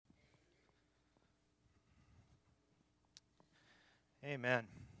Amen.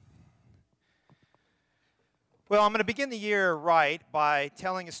 Well, I'm going to begin the year right by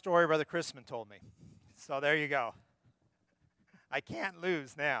telling a story Brother Chrisman told me. So there you go. I can't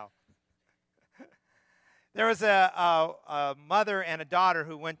lose now. There was a mother and a daughter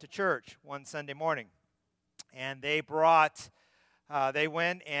who went to church one Sunday morning. And they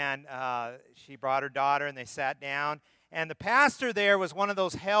went and she brought her daughter and they sat down. And the pastor there was one of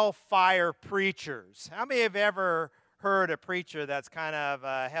those hellfire preachers. How many have ever heard a preacher that's kind of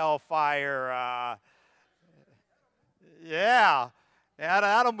a hellfire? Yeah,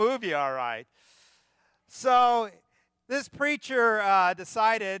 that'll move you all right. So this preacher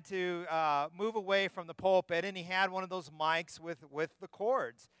decided to move away from the pulpit, and he had one of those mics with the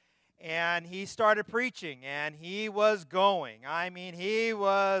cords. And he started preaching, and he was going. I mean, he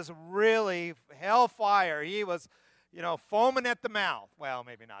was really hellfire. He was, foaming at the mouth. Well,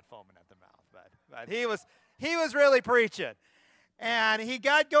 maybe not foaming at the mouth, but he was really preaching. And he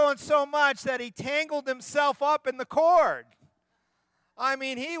got going so much that he tangled himself up in the cord. I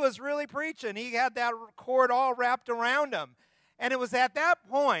mean, he was really preaching. He had that cord all wrapped around him. And it was at that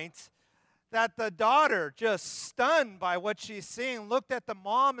point that the daughter, just stunned by what she's seeing, looked at the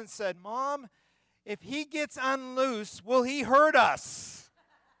mom and said, "Mom, if he gets unloose, will he hurt us?"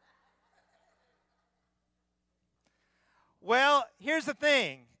 Well, here's the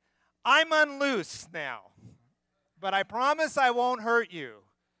thing. I'm unloose now. But I promise I won't hurt you.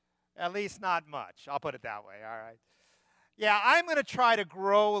 At least not much. I'll put it that way, all right? Yeah, I'm going to try to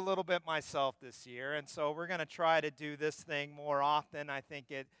grow a little bit myself this year, and so we're going to try to do this thing more often. I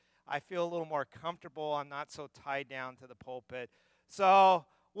feel a little more comfortable. I'm not so tied down to the pulpit. So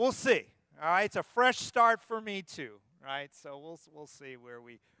we'll see, all right? It's a fresh start for me too, right? So we'll see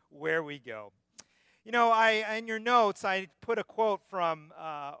where we go. In your notes, I put a quote from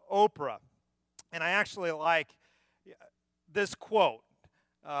Oprah, and I actually like this quote.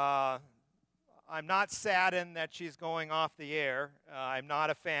 I'm not saddened that she's going off the air. I'm not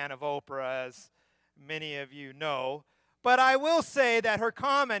a fan of Oprah, as many of you know. But I will say that her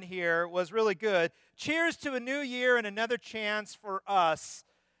comment here was really good. Cheers to a new year and another chance for us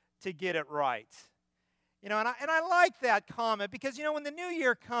to get it right. And I like that comment because, when the new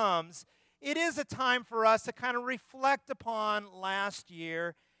year comes, it is a time for us to kind of reflect upon last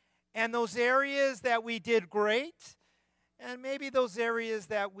year and those areas that we did great, and maybe those areas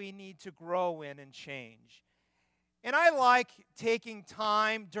that we need to grow in and change. And I like taking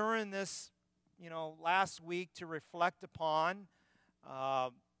time during this, last week to reflect upon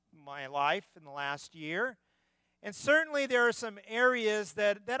my life in the last year. And certainly there are some areas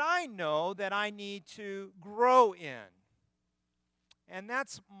that I know that I need to grow in. And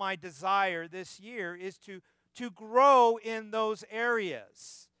that's my desire this year, is to grow in those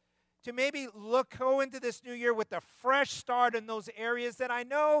areas. To maybe go into this new year with a fresh start in those areas that I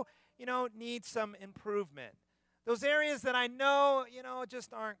know, need some improvement. Those areas that I know,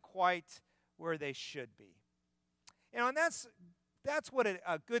 just aren't quite where they should be. And that's what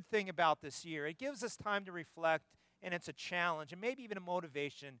a good thing about this year. It gives us time to reflect, and it's a challenge, and maybe even a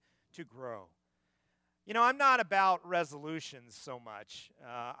motivation to grow. I'm not about resolutions so much.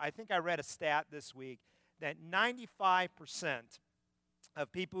 I think I read a stat this week that 95% of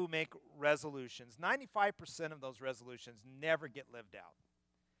people who make resolutions, 95% of those resolutions never get lived out.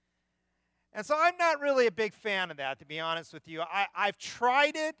 And so I'm not really a big fan of that, to be honest with you. I've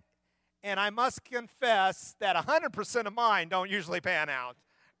tried it, and I must confess that 100% of mine don't usually pan out,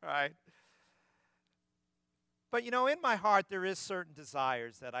 right? But, in my heart, there is certain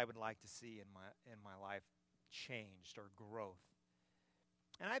desires that I would like to see in my life changed or growth.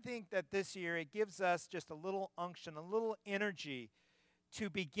 And I think that this year it gives us just a little unction, a little energy to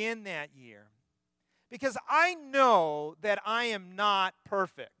begin that year. Because I know that I am not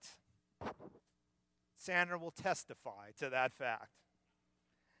perfect. Sandra will testify to that fact.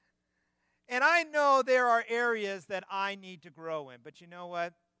 And I know there are areas that I need to grow in. But you know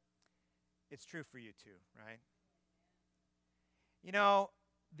what? It's true for you too, right?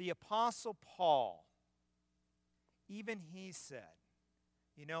 The Apostle Paul, even he said,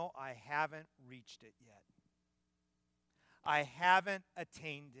 I haven't reached it yet. I haven't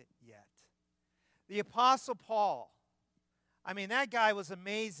attained it yet. The Apostle Paul, that guy was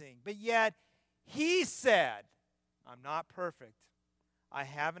amazing, but yet he said, I'm not perfect, I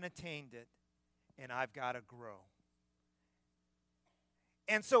haven't attained it, and I've got to grow.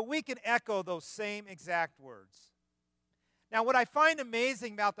 And so we can echo those same exact words. Now, what I find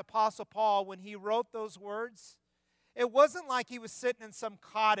amazing about the Apostle Paul when he wrote those words, it wasn't like he was sitting in some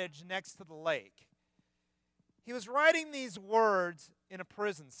cottage next to the lake. He was writing these words in a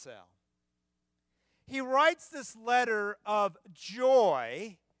prison cell. he writes this letter of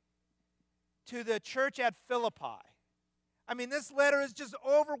joy to the church at Philippi. I mean, this letter is just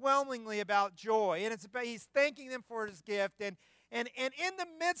overwhelmingly about joy, and he's thanking them for his gift. And in the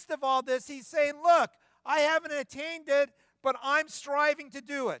midst of all this, he's saying, look, I haven't attained it, but I'm striving to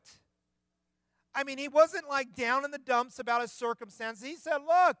do it. I mean, he wasn't like down in the dumps about his circumstances. He said,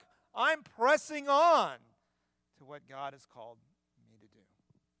 look, I'm pressing on to what God has called me to do.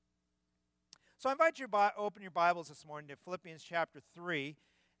 So I invite you to open your Bibles this morning to Philippians chapter 3.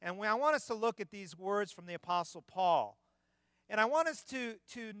 And I want us to look at these words from the Apostle Paul. And I want us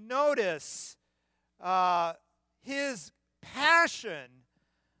to notice his passion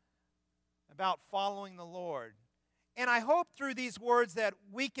about following the Lord. And I hope through these words that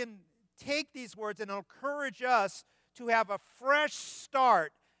we can take these words and encourage us to have a fresh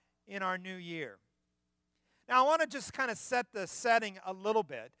start in our new year. Now, I want to just kind of set the setting a little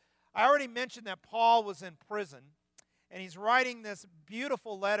bit. I already mentioned that Paul was in prison, and he's writing this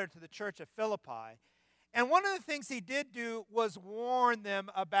beautiful letter to the church at Philippi. And one of the things he did do was warn them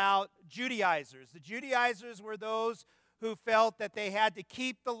about Judaizers. The Judaizers were those who felt that they had to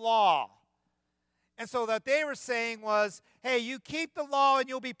keep the law. And so what they were saying was, hey, you keep the law and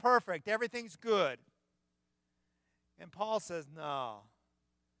you'll be perfect. Everything's good. And Paul says, no.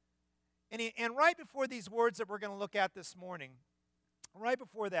 And right before these words that we're going to look at this morning, right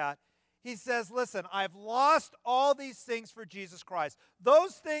before that, he says, listen, I've lost all these things for Jesus Christ.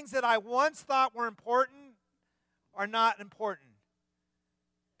 Those things that I once thought were important are not important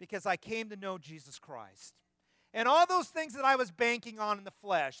because I came to know Jesus Christ. And all those things that I was banking on in the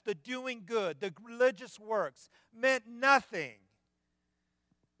flesh, the doing good, the religious works, meant nothing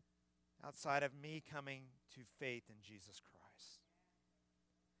outside of me coming to faith in Jesus Christ.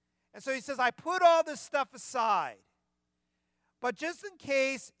 And so he says, I put all this stuff aside. But just in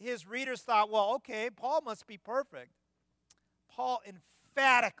case his readers thought, well, okay, Paul must be perfect, Paul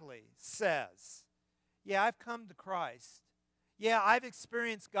emphatically says, yeah, I've come to Christ. Yeah, I've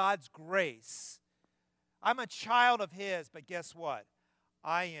experienced God's grace. I'm a child of his, but guess what?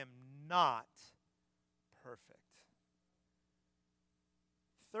 I am not perfect.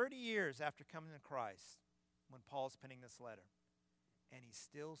 30 years after coming to Christ, when Paul's penning this letter, and he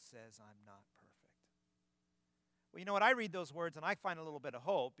still says, I'm not perfect. Well, you know what? I read those words and I find a little bit of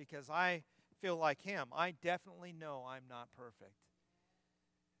hope because I feel like him. I definitely know I'm not perfect.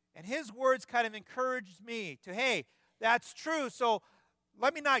 And his words kind of encouraged me to, hey, that's true, so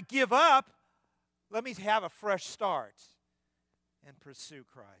let me not give up. Let me have a fresh start and pursue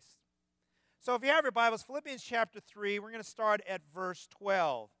Christ. So if you have your Bibles, Philippians chapter 3, we're going to start at verse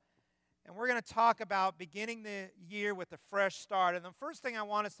 12. And we're going to talk about beginning the year with a fresh start. And the first thing I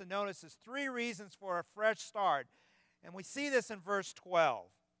want us to notice is 3 reasons for a fresh start. And we see this in verse 12.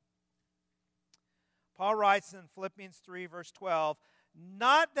 Paul writes in Philippians 3, verse 12,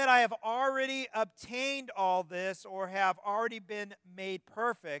 not that I have already obtained all this or have already been made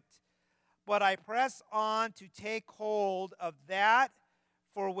perfect, but I press on to take hold of that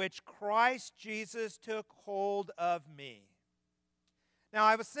for which Christ Jesus took hold of me. Now,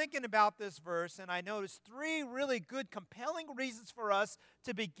 I was thinking about this verse, and I noticed 3 really good, compelling reasons for us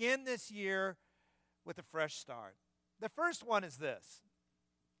to begin this year with a fresh start. The first one is this.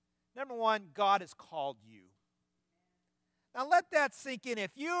 Number 1, God has called you. Now, let that sink in.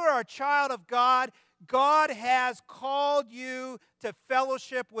 If you are a child of God, God has called you to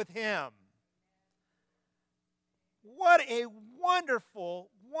fellowship with him. What a wonderful,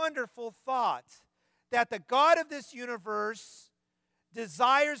 wonderful thought that the God of this universe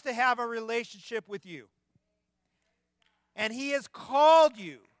desires to have a relationship with you. And he has called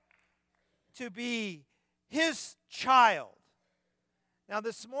you to be his child. Now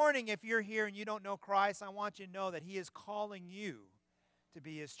this morning, if you're here and you don't know Christ, I want you to know that he is calling you to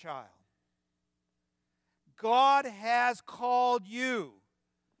be his child. God has called you.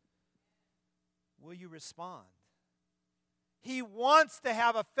 Will you respond? He wants to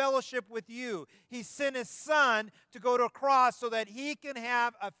have a fellowship with you. He sent his son to go to a cross so that he can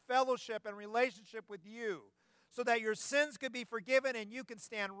have a fellowship and relationship with you, so that your sins could be forgiven and you can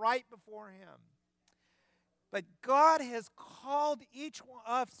stand right before him. But God has called each one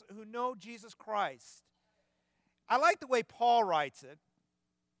of us who know Jesus Christ. I like the way Paul writes it.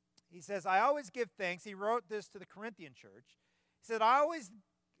 He says, I always give thanks. He wrote this to the Corinthian church. He said, I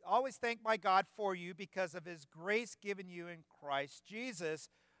always thank my God for you because of his grace given you in Christ Jesus.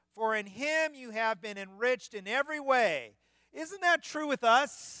 For in him you have been enriched in every way. Isn't that true with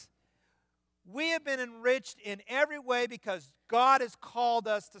us? We have been enriched in every way because God has called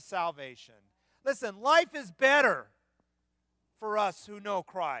us to salvation. Listen, life is better for us who know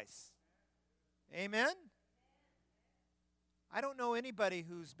Christ. Amen? I don't know anybody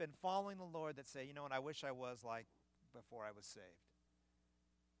who's been following the Lord that say, you know what, I wish I was like before I was saved.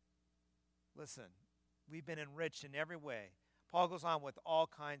 Listen, we've been enriched in every way. Paul goes on with all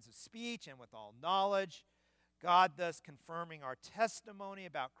kinds of speech and with all knowledge, God thus confirming our testimony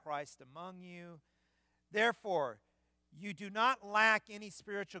about Christ among you. Therefore, you do not lack any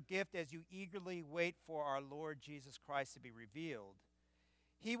spiritual gift as you eagerly wait for our Lord Jesus Christ to be revealed.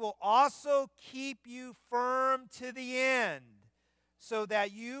 He will also keep you firm to the end, so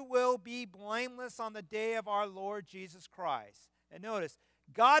that you will be blameless on the day of our Lord Jesus Christ. And notice,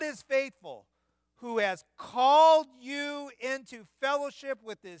 God is faithful, who has called you into fellowship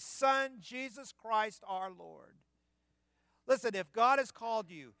with His Son, Jesus Christ our Lord. Listen, if God has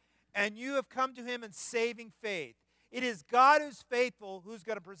called you and you have come to Him in saving faith, it is God who's faithful who's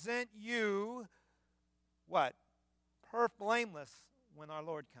going to present you, what? Blameless when our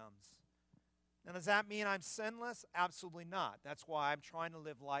Lord comes. Now, does that mean I'm sinless? Absolutely not. That's why I'm trying to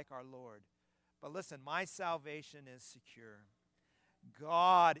live like our Lord. But listen, my salvation is secure.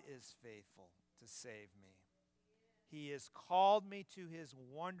 God is faithful to save me. He has called me to His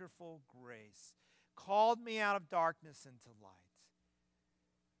wonderful grace, called me out of darkness into light.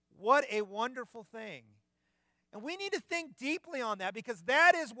 What a wonderful thing. And we need to think deeply on that, because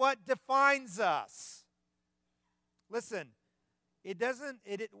that is what defines us. Listen,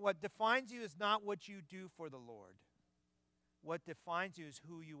 what defines you is not what you do for the Lord. What defines you is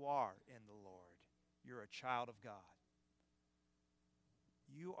who you are in the Lord. You're a child of God.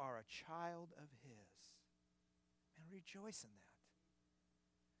 You are a child of His. And rejoice in that.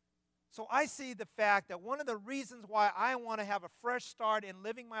 So I see the fact that one of the reasons why I want to have a fresh start in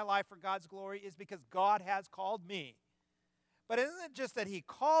living my life for God's glory is because God has called me. But it isn't just that He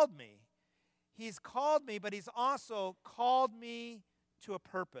called me. He's called me, but He's also called me to a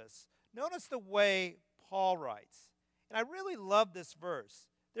purpose. Notice the way Paul writes. And I really love this verse.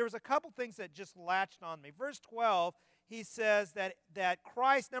 There was a couple things that just latched on me. Verse 12, he says that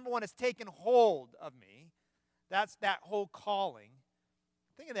Christ, number one, has taken hold of me. That's that whole calling.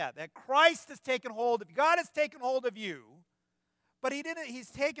 Think of that Christ has taken hold of you. God has taken hold of you. But He's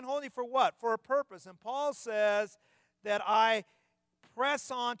taken hold of you for what? For a purpose. And Paul says that I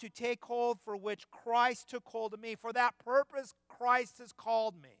press on to take hold for which Christ took hold of me. For that purpose, Christ has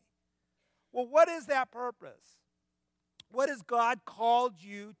called me. Well, what is that purpose? What has God called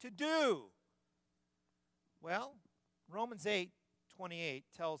you to do? Well, Romans 8:28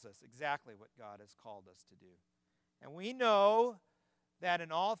 tells us exactly what God has called us to do. And we know that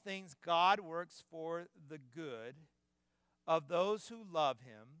in all things God works for the good of those who love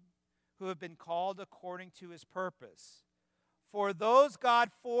Him, who have been called according to His purpose. For those God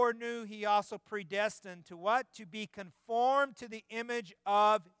foreknew, He also predestined to what? To be conformed to the image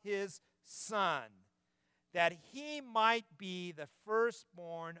of His Son, that He might be the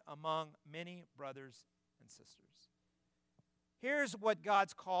firstborn among many brothers and sisters. Here's what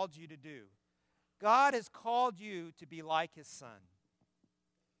God's called you to do. God has called you to be like His Son,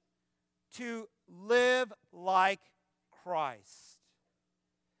 to live like Christ.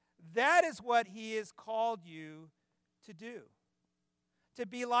 That is what He has called you to do, to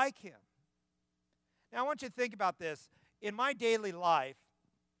be like Him. Now, I want you to think about this. In my daily life,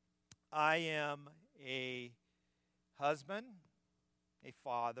 I am a husband, a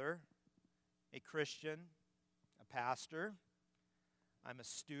father, a Christian, a pastor. I'm a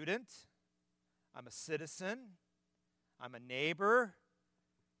student. I'm a citizen. I'm a neighbor.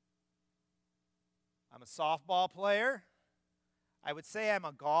 I'm a softball player. I would say I'm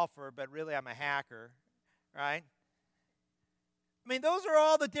a golfer, but really I'm a hacker, right? I mean, those are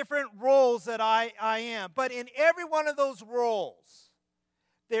all the different roles that I am. But in every one of those roles,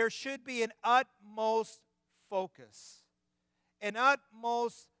 there should be an utmost focus, an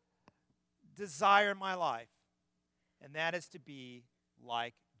utmost desire in my life, and that is to be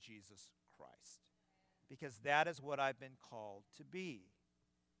like Jesus Christ. Because that is what I've been called to be,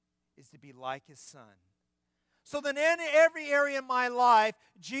 is to be like His Son. So then in every area in my life,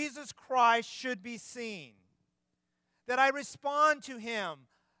 Jesus Christ should be seen. That I respond to Him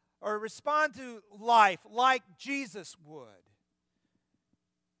or respond to life like Jesus would.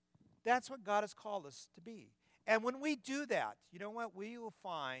 That's what God has called us to be. And when we do that, you know what? We will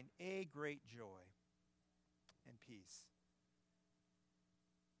find a great joy and peace.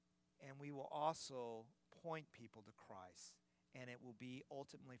 And we will also point people to Christ. And it will be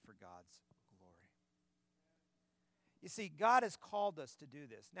ultimately for God's glory. You see, God has called us to do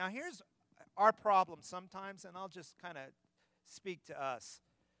this. Now, here's our problem sometimes, and I'll just kind of speak to us.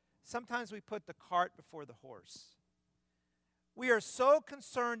 Sometimes we put the cart before the horse. We are so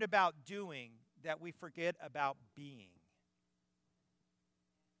concerned about doing that we forget about being.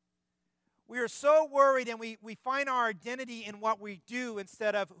 We are so worried and we find our identity in what we do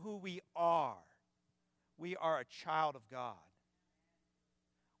instead of who we are. We are a child of God.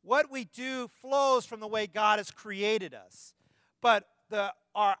 What we do flows from the way God has created us. But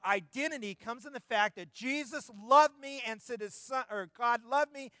our identity comes in the fact that Jesus loved me and sent his son, or God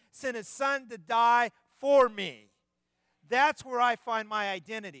loved me, sent his son to die for me. That's where I find my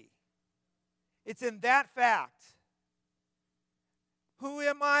identity. It's in that fact. Who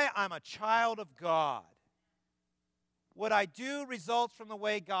am I? I'm a child of God. What I do results from the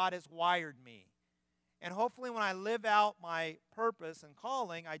way God has wired me. And hopefully when I live out my purpose and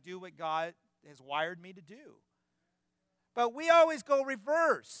calling, I do what God has wired me to do. But we always go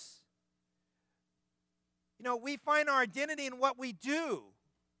reverse. You know, we find our identity in what we do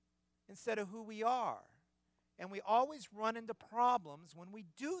instead of who we are. And we always run into problems when we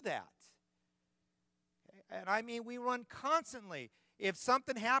do that. Okay? And I mean, we run constantly. If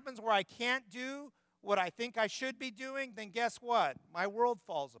something happens where I can't do what I think I should be doing, then guess what? My world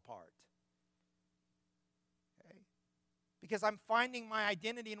falls apart. Okay? Because I'm finding my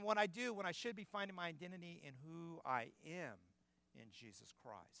identity in what I do when I should be finding my identity in who I am in Jesus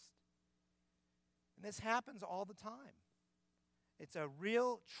Christ. And this happens all the time. It's a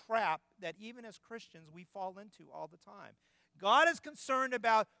real trap that even as Christians we fall into all the time. God is concerned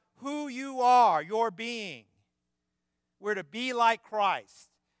about who you are, your being. We're to be like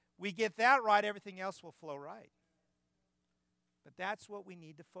Christ. We get that right, everything else will flow right. But that's what we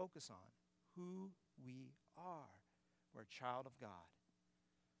need to focus on, who we are. We're a child of God.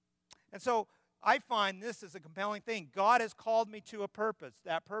 And so I find this is a compelling thing. God has called me to a purpose.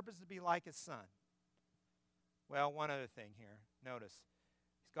 That purpose is to be like his son. Well, one other thing here. Notice,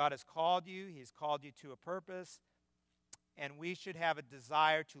 God has called you. He's called you to a purpose. And we should have a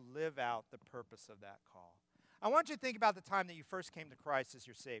desire to live out the purpose of that call. I want you to think about the time that you first came to Christ as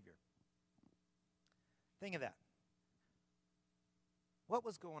your Savior. Think of that. What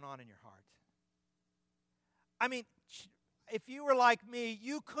was going on in your heart? I mean, if you were like me,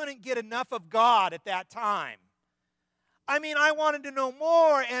 you couldn't get enough of God at that time. I mean, I wanted to know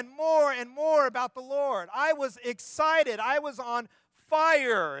more and more and more about the Lord. I was excited. I was on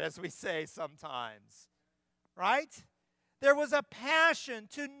fire, as we say sometimes. Right? There was a passion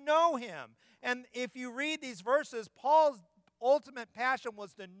to know him. And if you read these verses, Paul's ultimate passion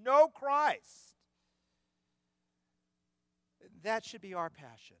was to know Christ. That should be our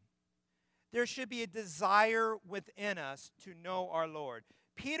passion. There should be a desire within us to know our Lord.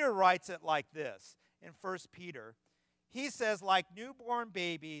 Peter writes it like this in 1 Peter. He says, like newborn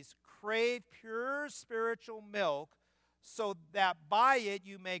babies, crave pure spiritual milk so that by it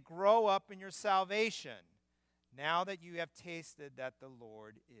you may grow up in your salvation, now that you have tasted that the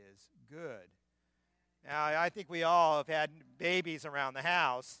Lord is good. Now, I think we all have had babies around the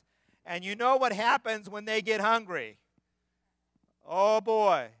house, and you know what happens when they get hungry. Oh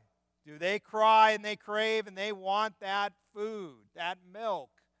boy, do they cry and they crave and they want that food, that milk.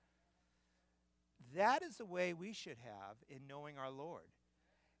 That is the way we should have in knowing our Lord.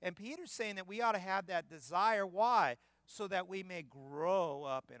 And Peter's saying that we ought to have that desire. Why? So that we may grow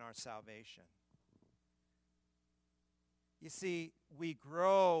up in our salvation. You see, we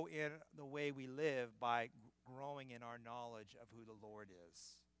grow in the way we live by growing in our knowledge of who the Lord is.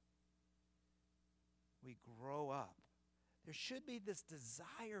 We grow up. There should be this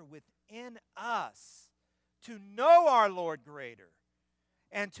desire within us to know our Lord greater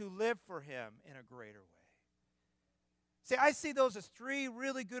and to live for him in a greater way. See, I see those as three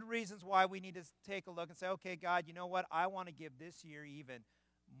really good reasons why we need to take a look and say, okay, God, you know what? I want to give this year even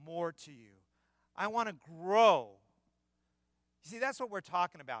more to you. I want to grow. You see, that's what we're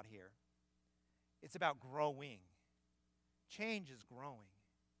talking about here. It's about growing. Change is growing.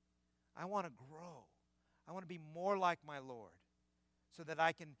 I want to grow. I want to be more like my Lord so that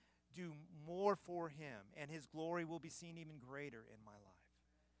I can do more for him and his glory will be seen even greater in my life.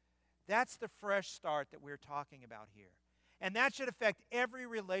 That's the fresh start that we're talking about here. And that should affect every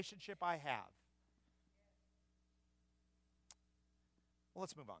relationship I have. Well,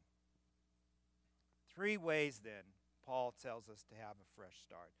 let's move on. 3 ways then Paul tells us to have a fresh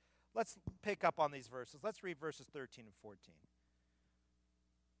start. Let's pick up on these verses. Let's read verses 13 and 14.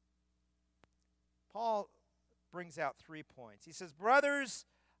 Paul brings out 3 points. He says, brothers,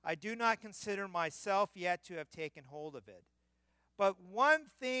 I do not consider myself yet to have taken hold of it. But one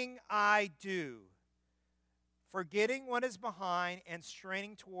thing I do, forgetting what is behind and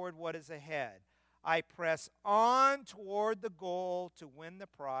straining toward what is ahead, I press on toward the goal to win the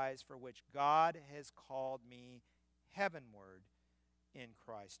prize for which God has called me heavenward in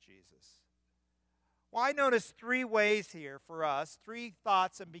Christ Jesus. Well, I noticed three ways here for us, three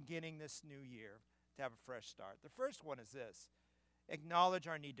thoughts in beginning this new year to have a fresh start. The first one is this: acknowledge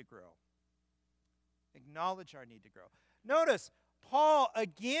our need to grow. Acknowledge our need to grow. Notice, Paul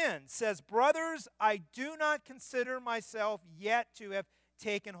again says, brothers, I do not consider myself yet to have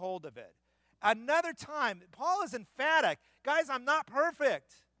taken hold of it. Another time, Paul is emphatic. Guys, I'm not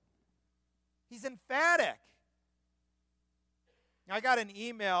perfect. He's emphatic. I got an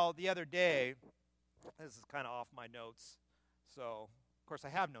email the other day. This is kind of off my notes. So, of course, I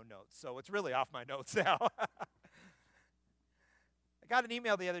have no notes, so it's really off my notes now. I got an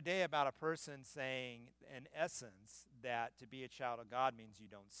email the other day about a person saying, in essence, that to be a child of God means you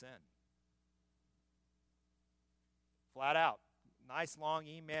don't sin. Flat out. Nice long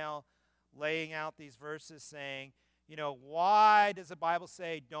email laying out these verses saying, why does the Bible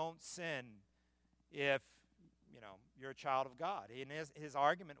say don't sin if, you're a child of God? And his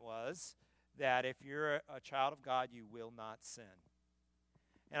argument was that if you're a child of God, you will not sin.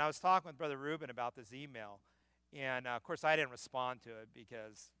 And I was talking with Brother Reuben about this email, and of course I didn't respond to it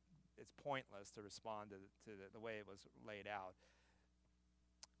because it's pointless to respond to the way it was laid out.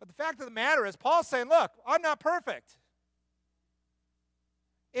 But the fact of the matter is, Paul's saying, look, I'm not perfect.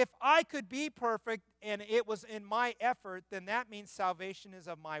 If I could be perfect and it was in my effort, then that means salvation is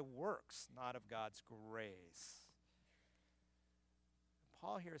of my works, not of God's grace.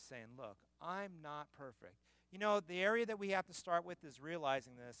 Paul here is saying, look, I'm not perfect. The area that we have to start with is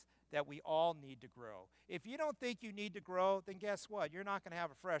realizing this, that we all need to grow. If you don't think you need to grow, then guess what? You're not going to have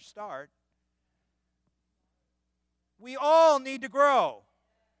a fresh start. We all need to grow.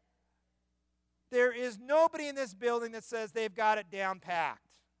 There is nobody in this building that says they've got it down packed.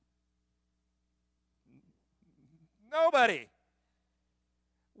 Nobody.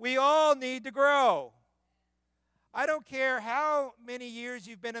 We all need to grow. I don't care how many years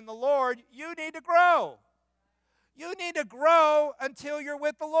you've been in the Lord, you need to grow. You need to grow until you're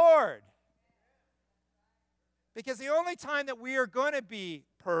with the Lord. Because the only time that we are going to be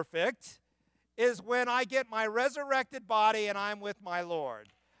perfect is when I get my resurrected body and I'm with my Lord.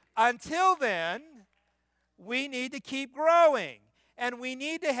 Until then, we need to keep growing. And we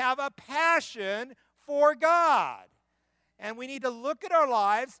need to have a passion for God. And we need to look at our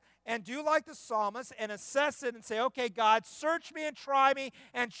lives and do like the psalmist and assess it and say, okay, God, search me and try me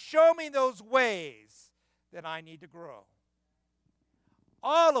and show me those ways that I need to grow.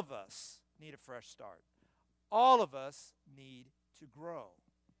 All of us need a fresh start. All of us need to grow.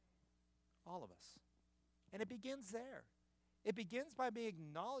 All of us. And it begins there. It begins by me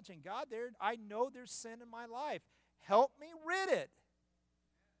acknowledging, God, I know there's sin in my life. Help me rid it.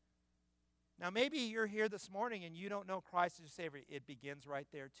 Now, maybe you're here this morning and you don't know Christ as your Savior. It begins right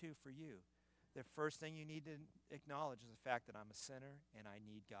there, too, for you. The first thing you need to acknowledge is the fact that I'm a sinner and I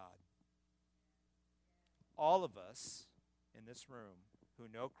need God. All of us in this room who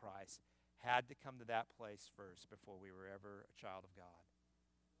know Christ had to come to that place first before we were ever a child of God.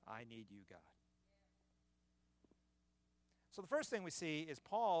 I need you, God. So the first thing we see is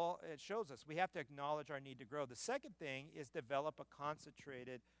Paul, it shows us we have to acknowledge our need to grow. The second thing is develop a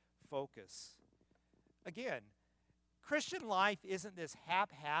concentrated focus. Again, Christian life isn't this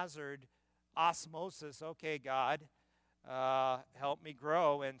haphazard osmosis, okay, God, help me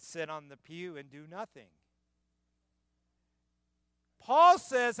grow, and sit on the pew and do nothing. Paul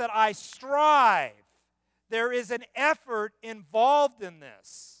says that I strive. There is an effort involved in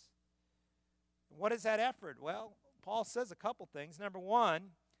this. What is that effort? Well, Paul says a couple things. Number one,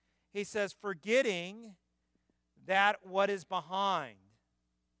 he says, forgetting that what is behind.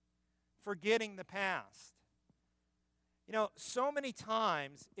 Forgetting the past. So many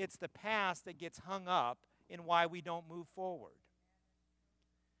times it's the past that gets hung up in why we don't move forward.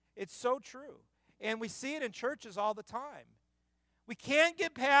 It's so true. And we see it in churches all the time. We can't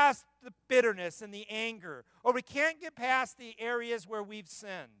get past the bitterness and the anger, or we can't get past the areas where we've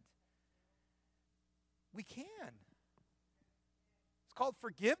sinned. We can. It's called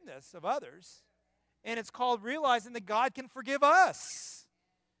forgiveness of others, and it's called realizing that God can forgive us,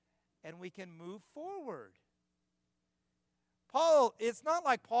 and we can move forward. It's not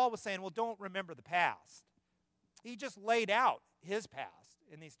like Paul was saying, well, don't remember the past. He just laid out his past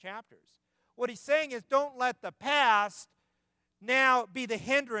in these chapters. What he's saying is, don't let the past now be the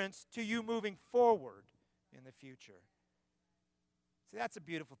hindrance to you moving forward in the future. See, that's a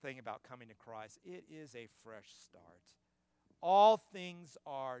beautiful thing about coming to Christ. It is a fresh start. All things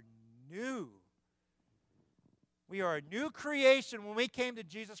are new. We are a new creation when we came to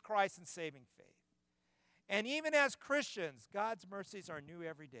Jesus Christ in saving faith. And even as Christians, God's mercies are new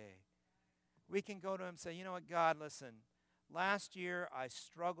every day. We can go to Him and say, you know what, God, listen, Last year, I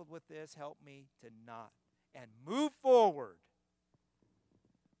struggled with this. Help me to not. And move forward.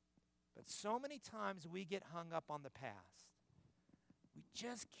 But so many times we get hung up on the past. We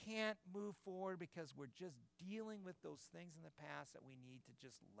just can't move forward because we're just dealing with those things in the past that we need to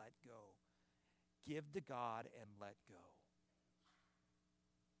just let go. Give to God and let go.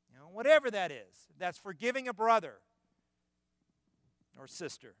 You know, whatever that is. If that's forgiving a brother or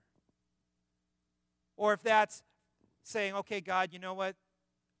sister. Or if that's saying, okay, God, you know what?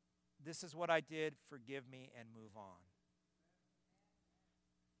 This is what I did. Forgive me and move on.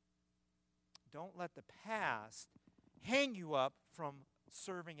 Don't let the past hang you up from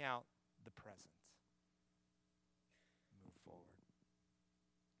serving out the present. Move forward.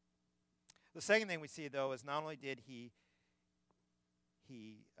 The second thing we see, though, is not only did he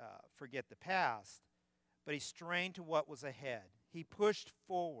forget the past, but he strained to what was ahead. He pushed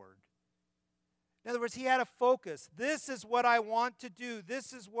forward. In other words, he had a focus. This is what I want to do.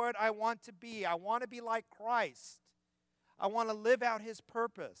 This is what I want to be. I want to be like Christ. I want to live out his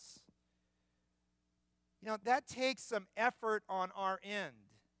purpose. You know, that takes some effort on our end.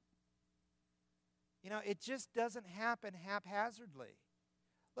 You know, it just doesn't happen haphazardly.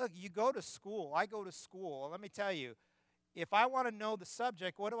 Look, you go to school. I go to school. Let me tell you, if I want to know the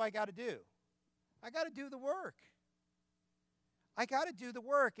subject, what do I got to do? I got to do the work. I got to do the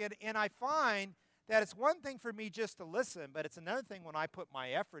work. And I find that it's one thing for me just to listen, but it's another thing when I put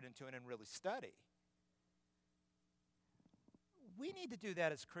my effort into it and really study. We need to do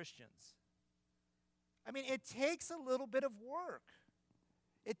that as Christians. I mean, it takes a little bit of work.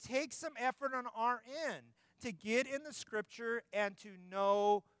 It takes some effort on our end to get in the Scripture and to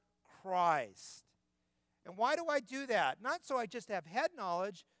know Christ. And why do I do that? Not so I just have head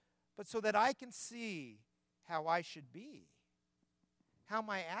knowledge, but so that I can see how I should be, how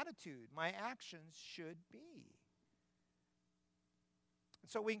my attitude, my actions should be.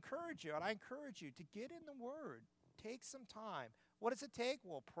 And so we encourage you, and I encourage you to get in the Word. Take some time. What does it take?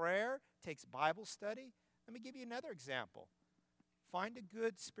 Well, prayer takes Bible study. Let me give you another example. Find a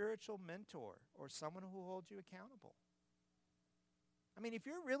good spiritual mentor or someone who holds you accountable. I mean, if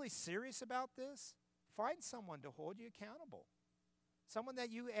you're really serious about this, find someone to hold you accountable, someone that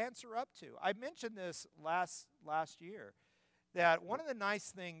you answer up to. I mentioned this last year, that one of the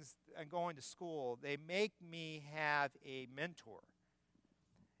nice things in going to school, they make me have a mentor.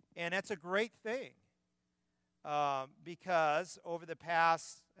 And that's a great thing. Because over the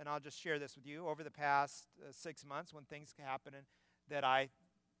past, and I'll just share this with you, over the past 6 months when things happen that I,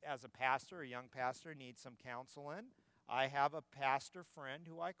 as a pastor, a young pastor, need some counsel in, I have a pastor friend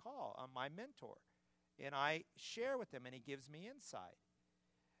who I call my mentor. And I share with him, and he gives me insight.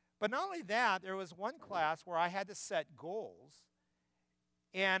 But not only that, there was one class where I had to set goals.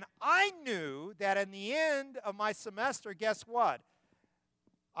 And I knew that in the end of my semester, guess what?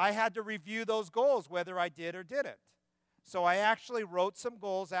 I had to review those goals, whether I did or didn't. So I actually wrote some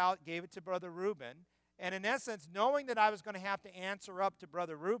goals out, gave it to Brother Reuben, and in essence, knowing that I was going to have to answer up to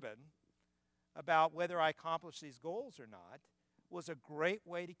Brother Reuben about whether I accomplished these goals or not was a great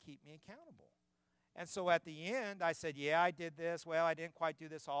way to keep me accountable. And so at the end, I said, yeah, I did this. Well, I didn't quite do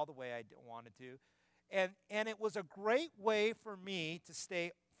this all the way I wanted to. And it was a great way for me to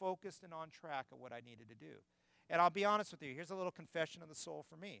stay focused and on track of what I needed to do. And I'll be honest with you, here's a little confession of the soul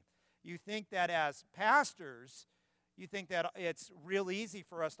for me. You think that as pastors, you think that it's real easy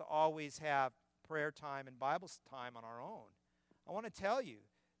for us to always have prayer time and Bible time on our own. I want to tell you,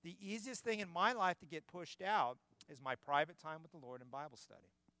 the easiest thing in my life to get pushed out is my private time with the Lord and Bible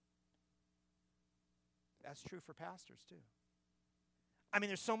study. That's true for pastors too. I mean,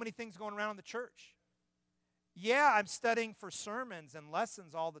 there's so many things going around in the church. Yeah, I'm studying for sermons and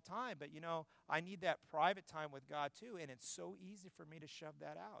lessons all the time, but, you know, I need that private time with God too, and it's so easy for me to shove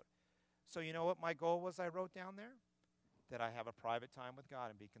that out. So you know what my goal was I wrote down there? That I have a private time with God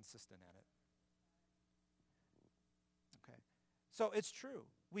and be consistent at it. Okay. So it's true.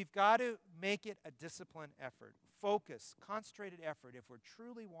 We've got to make it a disciplined effort, focus, concentrated effort if we're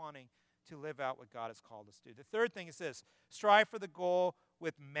truly wanting to live out what God has called us to do. The third thing is this: strive for the goal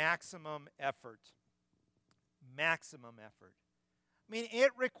with maximum effort. Maximum effort. I mean,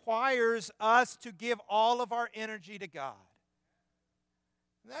 it requires us to give all of our energy to God.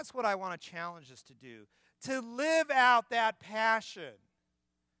 And that's what I want to challenge us to do, to live out that passion.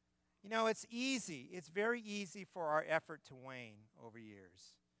 You know, it's easy. It's very easy for our effort to wane over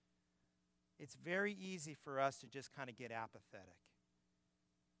years. It's very easy for us to just kind of get apathetic.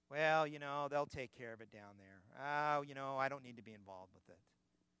 Well, you know, they'll take care of it down there. Oh, you know, I don't need to be involved with it.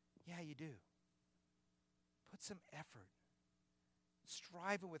 Yeah, you do. Put some effort.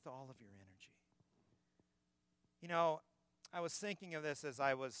 Strive it with all of your energy. You know, I was thinking of this as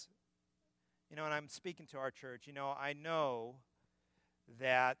I was, and I'm speaking to our church. I know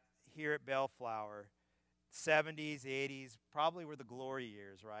that here at Bellflower, 70s, 80s probably were the glory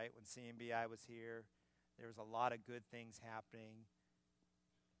years, right? When CMBI was here, there was a lot of good things happening.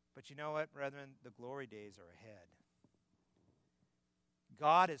 But you know what, brethren? The glory days are ahead.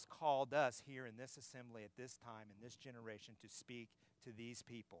 God has called us here in this assembly at this time, in this generation, to speak to these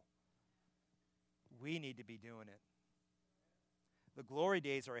people. We need to be doing it. The glory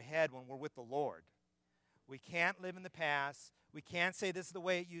days are ahead when we're with the Lord. We can't live in the past. We can't say this is the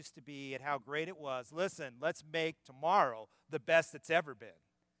way it used to be and how great it was. Listen, let's make tomorrow the best it's ever been.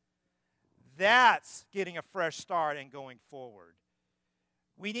 That's getting a fresh start and going forward.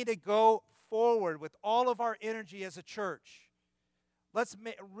 We need to go forward with all of our energy as a church. Let's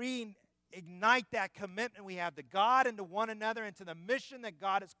reignite that commitment we have to God and to one another and to the mission that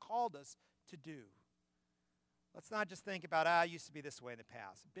God has called us to do. Let's not just think about, it used to be this way in the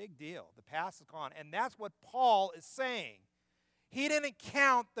past. Big deal. The past is gone. And that's what Paul is saying. He didn't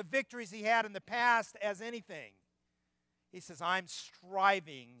count the victories he had in the past as anything. He says, I'm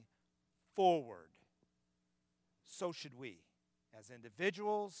striving forward. So should we, as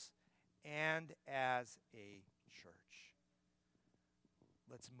individuals and as a church.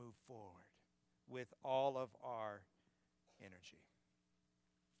 Let's move forward with all of our energy.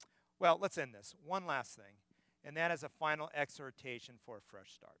 Well, let's end this. One last thing, and that is a final exhortation for a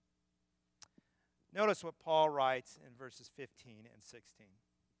fresh start. Notice what Paul writes in verses 15 and 16. He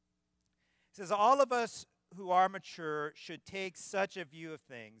says, all of us who are mature should take such a view of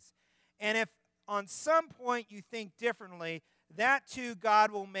things. And if on some point you think differently, that too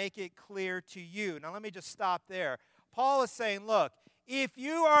God will make it clear to you. Now let me just stop there. Paul is saying, look, if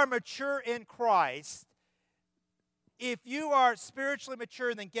you are mature in Christ, if you are spiritually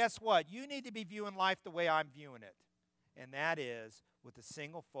mature, then guess what? You need to be viewing life the way I'm viewing it. And that is with a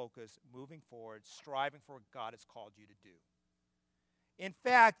single focus, moving forward, striving for what God has called you to do. In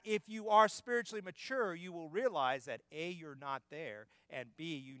fact, if you are spiritually mature, you will realize that A, you're not there, and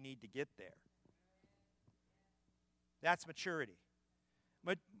B, you need to get there. That's maturity.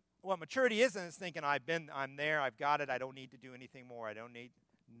 But what maturity isn't is thinking, I'm there, I've got it, I don't need to do anything more,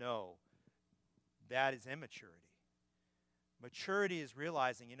 No. That is immaturity. Maturity is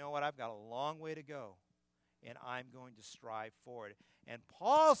realizing, you know what, I've got a long way to go, and I'm going to strive for it. And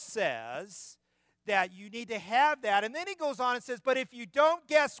Paul says that you need to have that. And then he goes on and says, but if you don't,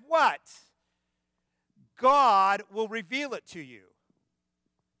 guess what? God will reveal it to you.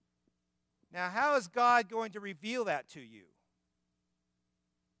 Now, how is God going to reveal that to you?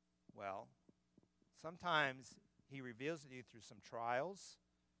 Well, sometimes he reveals it to you through some trials,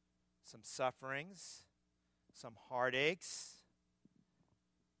 some sufferings, some heartaches,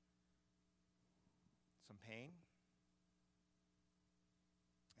 some pain.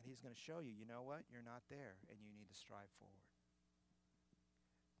 And he's going to show you, you know what? You're not there, and you need to strive forward.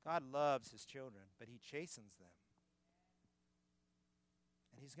 God loves his children, but he chastens them.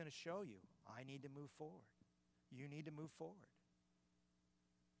 And he's going to show you, I need to move forward. You need to move forward.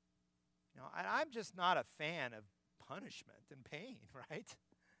 I'm just not a fan of punishment and pain, right?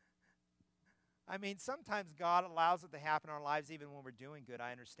 I mean, sometimes God allows it to happen in our lives even when we're doing good,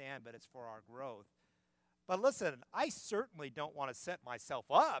 I understand, but it's for our growth. But listen, I certainly don't want to set myself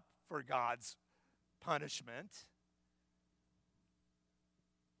up for God's punishment.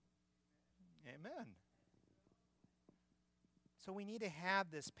 Amen. So we need to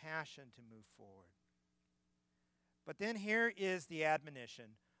have this passion to move forward. But then here is the admonition.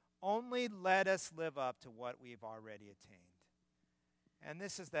 Only let us live up to what we've already attained. And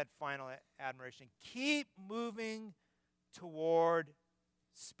this is that final admiration. Keep moving toward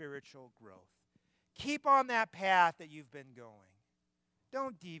spiritual growth. Keep on that path that you've been going.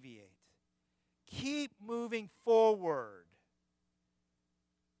 Don't deviate. Keep moving forward.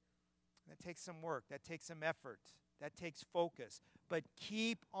 That takes some work. That takes some effort. That takes focus. But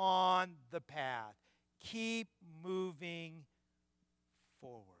keep on the path. Keep moving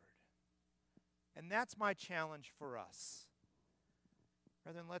forward. And that's my challenge for us.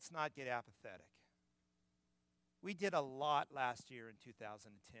 Brethren, let's not get apathetic. We did a lot last year in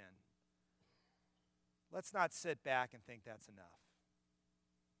 2010. Let's not sit back and think that's enough.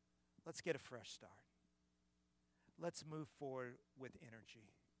 Let's get a fresh start. Let's move forward with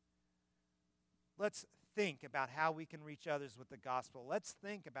energy. Let's think about how we can reach others with the gospel. Let's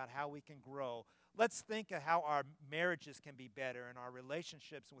think about how we can grow. Let's think of how our marriages can be better and our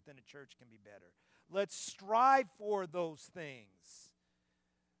relationships within the church can be better. Let's strive for those things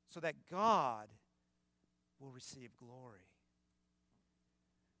so that God will receive glory.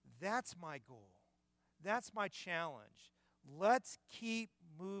 That's my goal. That's my challenge. Let's keep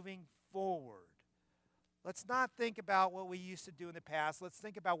moving forward. Let's not think about what we used to do in the past. Let's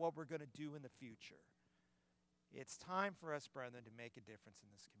think about what we're going to do in the future. It's time for us, brethren, to make a difference in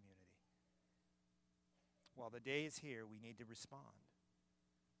this community. While the day is here, we need to respond.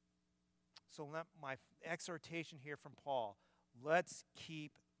 So my exhortation here from Paul, let's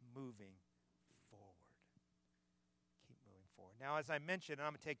keep moving forward. Keep moving forward. Now, as I mentioned, and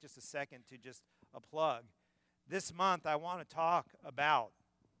I'm going to take just a second to just a plug. This month, I want to talk about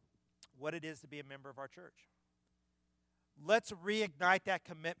what it is to be a member of our church. Let's reignite that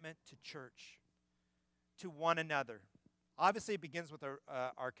commitment to church, to one another. Obviously, it begins with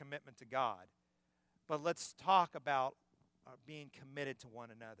our commitment to God. But let's talk about being committed to one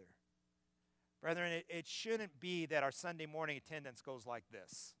another. Brethren, it shouldn't be that our Sunday morning attendance goes like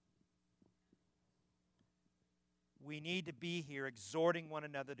this. We need to be here exhorting one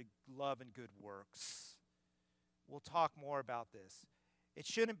another to love and good works. We'll talk more about this. It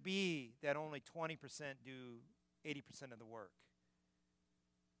shouldn't be that only 20% do 80% of the work.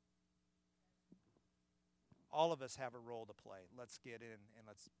 All of us have a role to play. Let's get in and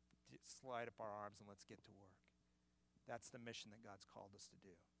let's slide up our arms and let's get to work. That's the mission that God's called us to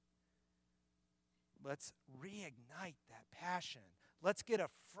do. Let's reignite that passion. Let's get a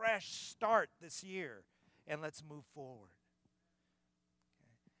fresh start this year, and let's move forward.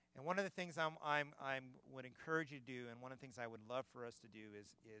 Okay. And one of the things I would encourage you to do, and one of the things I would love for us to do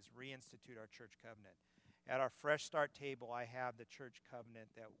is reinstitute our church covenant. At our fresh start table, I have the church covenant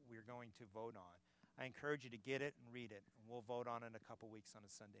that we're going to vote on. I encourage you to get it and read it, and we'll vote on it in a couple weeks on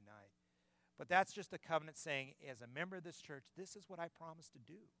a Sunday night. But that's just a covenant saying, as a member of this church, this is what I promise to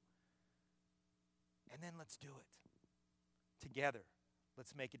do. And then let's do it. Together,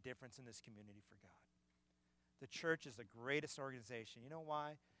 let's make a difference in this community for God. The church is the greatest organization. You know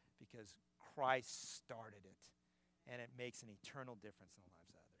why? Because Christ started it, and it makes an eternal difference in the lives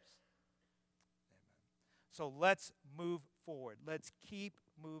of others. Amen. So let's move forward. Let's keep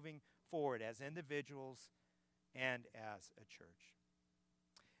moving forward as individuals and as a church.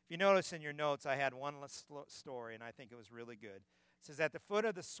 If you notice in your notes, I had one story, and I think it was really good. It says, at the foot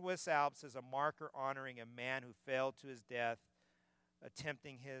of the Swiss Alps is a marker honoring a man who fell to his death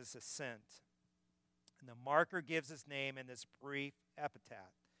attempting his ascent. And the marker gives his name in this brief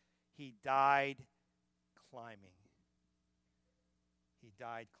epitaph. He died climbing. He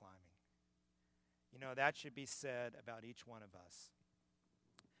died climbing. You know, that should be said about each one of us.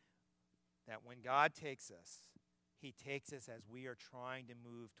 That when God takes us, He takes us as we are trying to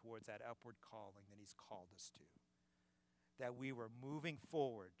move towards that upward calling that He's called us to. That we were moving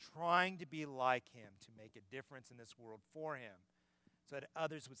forward, trying to be like Him, to make a difference in this world for Him, so that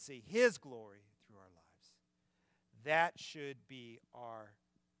others would see His glory through our lives. That should be our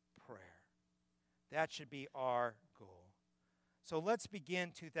prayer. That should be our goal. So let's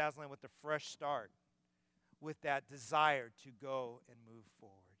begin 2009 with a fresh start, with that desire to go and move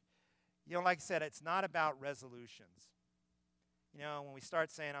forward. You know, like I said, it's not about resolutions. You know, when we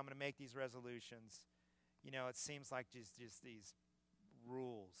start saying, I'm going to make these resolutions, you know, it seems like just these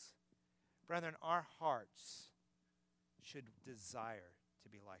rules. Brethren, our hearts should desire to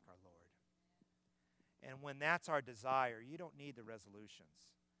be like our Lord. And when that's our desire, you don't need the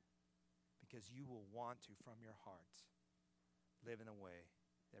resolutions, because you will want to, from your heart, live in a way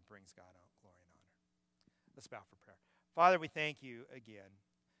that brings God glory and honor. Let's bow for prayer. Father, we thank you again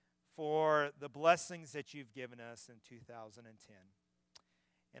for the blessings that you've given us in 2010.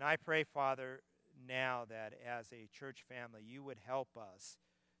 And I pray, Father, now that as a church family, you would help us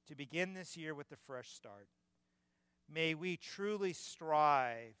to begin this year with a fresh start. May we truly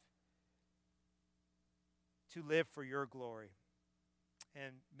strive to live for your glory.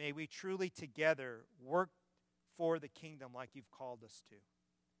 And may we truly together work for the kingdom like you've called us to.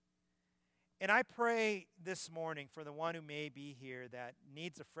 And I pray this morning for the one who may be here that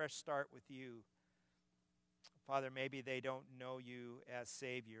needs a fresh start with you. Father, maybe they don't know you as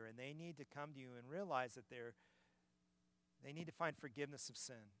Savior, and they need to come to you and realize that they need to find forgiveness of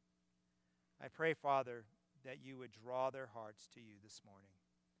sin. I pray, Father, that you would draw their hearts to you this morning.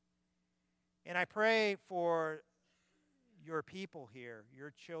 And I pray for your people here, your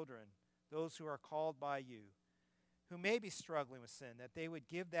children, those who are called by you, who may be struggling with sin, that they would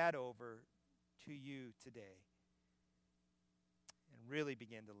give that over to you today and really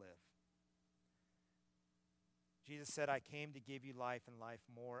begin to live. Jesus said, I came to give you life and life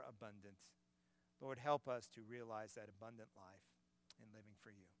more abundant. Lord, help us to realize that abundant life in living for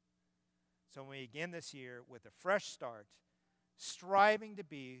you. So when we begin this year with a fresh start, striving to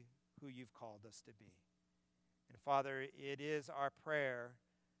be who you've called us to be. And Father, it is our prayer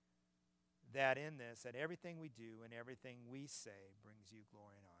that in this, that everything we do and everything we say brings you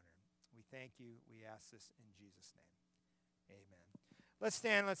glory and honor. We thank you. We ask this in Jesus' name. Amen. Let's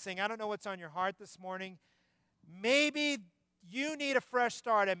stand, let's sing. I don't know what's on your heart this morning. Maybe you need a fresh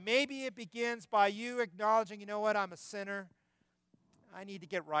start, and maybe it begins by you acknowledging, you know what, I'm a sinner. I need to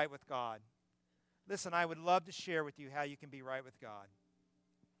get right with God. Listen, I would love to share with you how you can be right with God.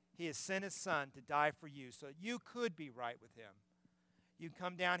 He has sent His Son to die for you so that you could be right with Him. You can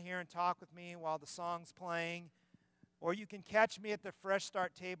come down here and talk with me while the song's playing, or you can catch me at the Fresh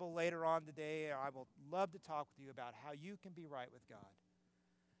Start table later on today. I will love to talk with you about how you can be right with God.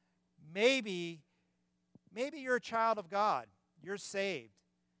 Maybe you're a child of God. You're saved.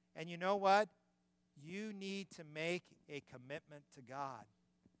 And you know what? You need to make a commitment to God.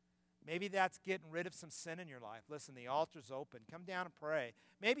 Maybe that's getting rid of some sin in your life. Listen, the altar's open. Come down and pray.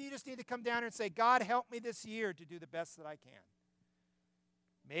 Maybe you just need to come down here and say, God, help me this year to do the best that I can.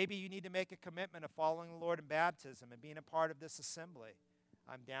 Maybe you need to make a commitment of following the Lord in baptism and being a part of this assembly.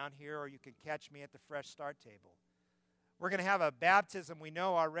 I'm down here, or you can catch me at the Fresh Start table. We're going to have a baptism we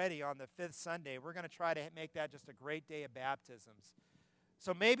know already on the 5th Sunday. We're going to try to make that just a great day of baptisms.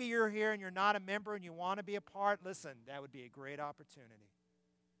 So maybe you're here and you're not a member and you want to be a part. Listen, that would be a great opportunity.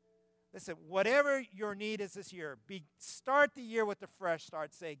 Listen, whatever your need is this year, start the year with a fresh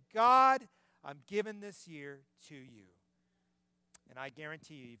start. Say, God, I'm giving this year to you. And I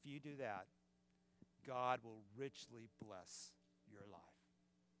guarantee you, if you do that, God will richly bless your life.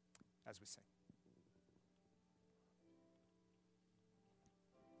 As we sing.